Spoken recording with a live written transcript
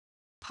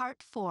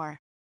Part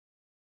 4.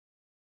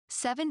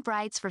 Seven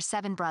Brides for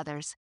Seven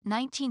Brothers,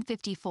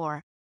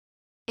 1954,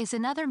 is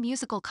another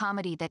musical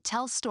comedy that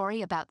tells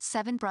story about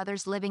seven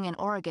brothers living in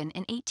Oregon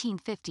in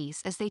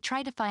 1850s as they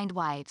try to find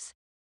wives.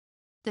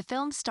 The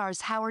film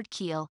stars Howard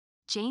Keel,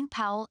 Jane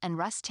Powell and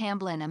Russ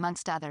Tamblyn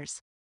amongst others.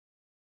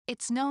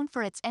 It's known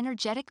for its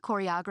energetic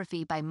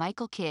choreography by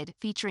Michael Kidd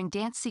featuring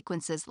dance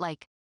sequences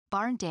like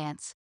Barn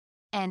Dance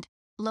and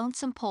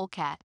Lonesome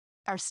Polecat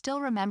are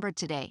still remembered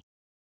today.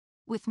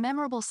 With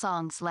memorable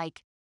songs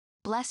like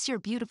Bless Your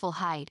Beautiful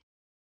Hide,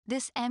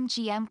 this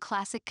MGM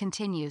classic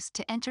continues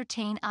to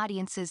entertain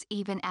audiences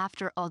even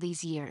after all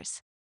these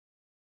years.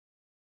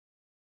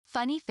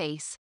 Funny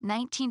Face,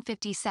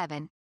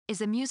 1957,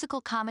 is a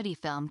musical comedy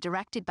film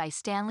directed by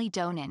Stanley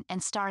Donen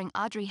and starring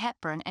Audrey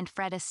Hepburn and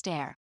Fred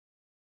Astaire.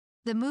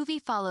 The movie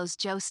follows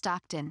Joe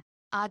Stockton,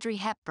 Audrey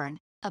Hepburn,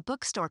 a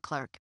bookstore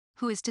clerk,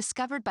 who is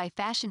discovered by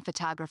fashion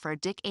photographer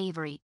Dick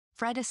Avery,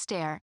 Fred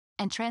Astaire,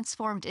 and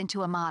transformed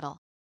into a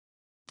model.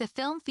 The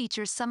film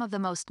features some of the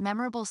most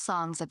memorable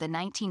songs of the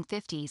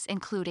 1950s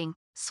including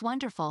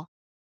 "Swonderful"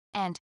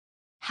 and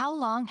 "How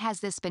Long Has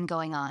This Been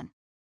Going On?"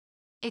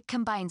 It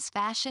combines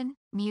fashion,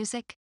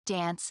 music,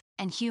 dance,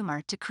 and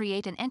humor to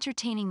create an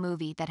entertaining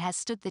movie that has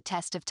stood the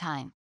test of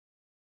time.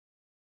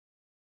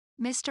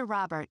 Mr.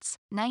 Roberts,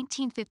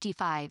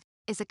 1955,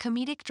 is a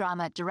comedic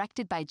drama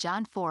directed by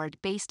John Ford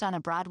based on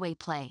a Broadway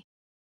play.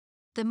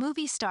 The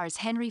movie stars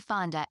Henry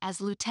Fonda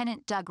as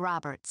Lieutenant Doug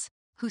Roberts,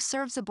 who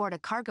serves aboard a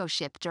cargo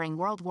ship during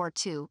World War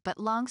II but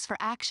longs for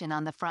action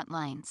on the front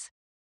lines.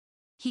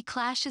 He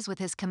clashes with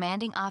his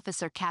commanding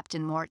officer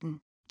Captain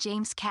Morton,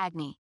 James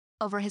Cagney,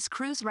 over his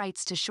crew's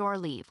rights to shore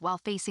leave while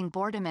facing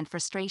boredom and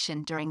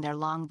frustration during their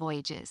long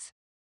voyages.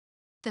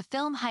 The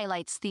film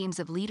highlights themes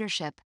of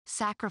leadership,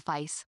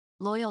 sacrifice,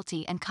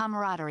 loyalty and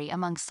camaraderie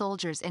among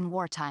soldiers in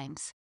war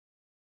times.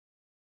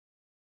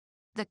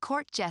 The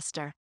Court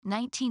Jester,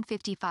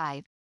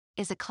 1955,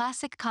 is a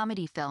classic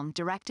comedy film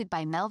directed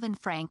by Melvin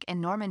Frank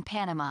and Norman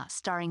Panama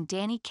starring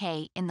Danny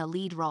Kaye in the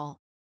lead role.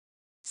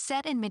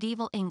 Set in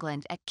medieval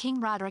England at King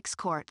Roderick's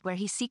court where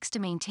he seeks to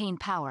maintain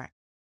power,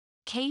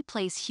 Kaye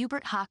plays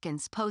Hubert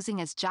Hawkins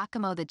posing as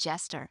Giacomo the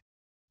Jester,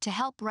 to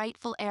help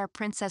rightful heir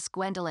Princess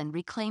Gwendolyn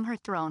reclaim her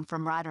throne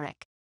from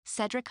Roderick,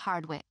 Cedric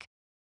Hardwicke.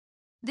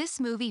 This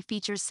movie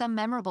features some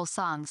memorable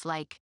songs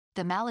like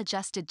The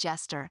Maladjusted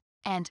Jester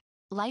and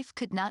Life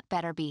Could Not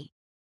Better Be.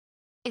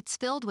 It's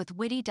filled with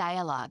witty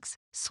dialogues,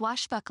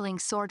 swashbuckling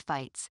sword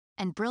fights,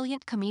 and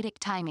brilliant comedic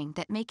timing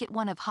that make it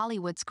one of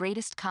Hollywood's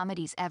greatest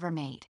comedies ever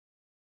made.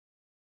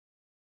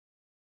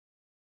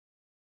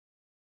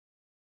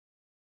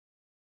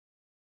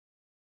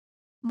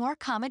 More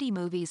comedy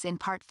movies in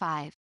Part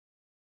 5.